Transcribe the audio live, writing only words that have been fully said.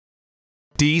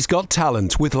Dee's Got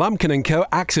Talent with Lampkin & Co.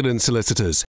 Accident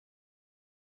Solicitors.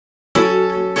 Well,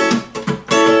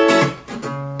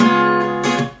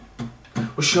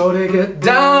 sure they get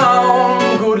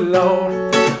down, good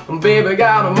Lord. Baby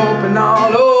got 'em open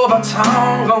all over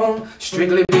town. Gone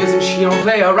strictly business, she don't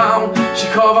play around. She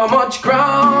cover much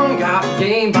ground, got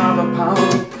game by the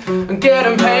pound. And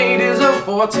getting paid is a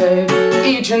forte,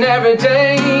 each and every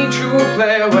day, true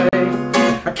play away.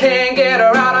 I can't get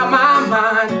her out of my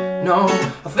mind, no.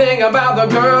 I think about the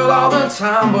girl all the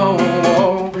time, whoa,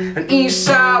 whoa. And east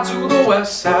side to the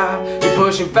west side, you're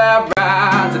pushing fat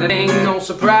rides, and it ain't no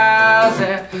surprise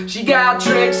that she got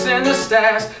tricks in the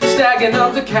stash, stacking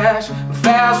up the cash,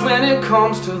 fast when it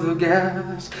comes to the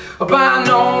gas. By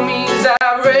no means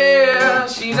average,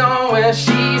 she's on where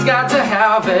she's got to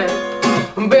have it.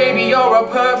 Baby, you're a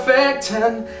perfect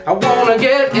 10. I wanna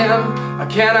get in.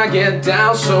 Can I get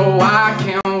down so I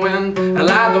can win? I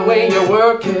like the way you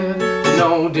work it,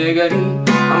 no diggity.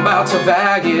 I'm about to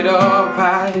bag it up,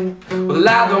 I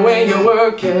like the way you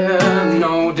work it,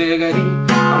 no diggity.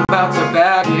 I'm about to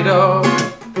bag it up.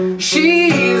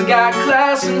 She's got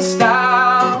class and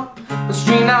style,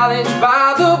 street knowledge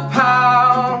by the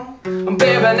pound.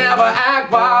 Baby, never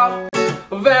act wild,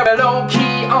 very low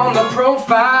key on the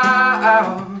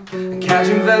profile.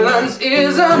 Catching villains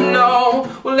is a no.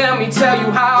 Well, let me tell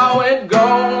you how it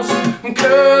goes.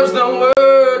 Curves the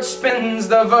word, spins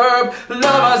the verb.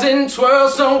 Lovers in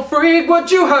twirls, so freak what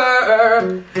you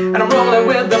heard. And I'm rolling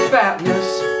with the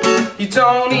fatness. You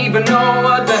don't even know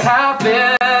what the half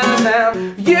is.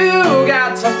 And you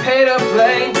got to pay to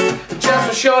play, just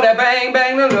for sure that bang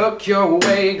bang to look your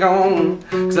way gone.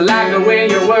 Cause I like the way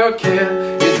you work it,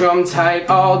 you drum tight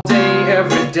all day,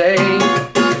 every day.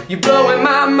 You're blowing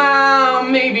my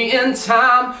mind, maybe in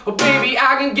time. Oh baby,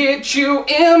 I can get you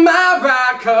in my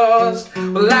ride. Cause I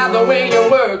like the way you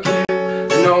work it,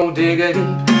 no diggity.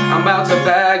 I'm about to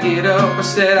bag it up, I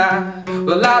said I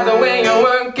like the way you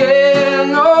work it,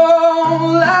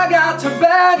 no, I got to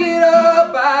bag it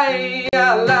up. I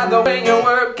like the way you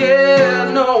work it,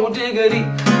 no diggity.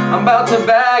 I'm about to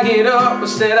bag it up, I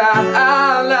said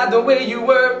I like the way you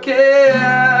work it,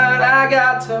 I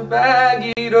got to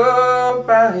bag it up.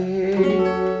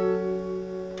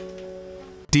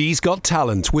 Dee's Got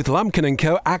Talent with Lampkin &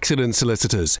 Co. Accident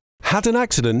Solicitors. Had an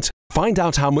accident? Find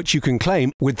out how much you can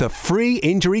claim with the free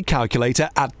injury calculator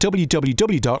at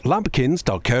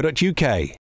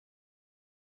www.lampkins.co.uk.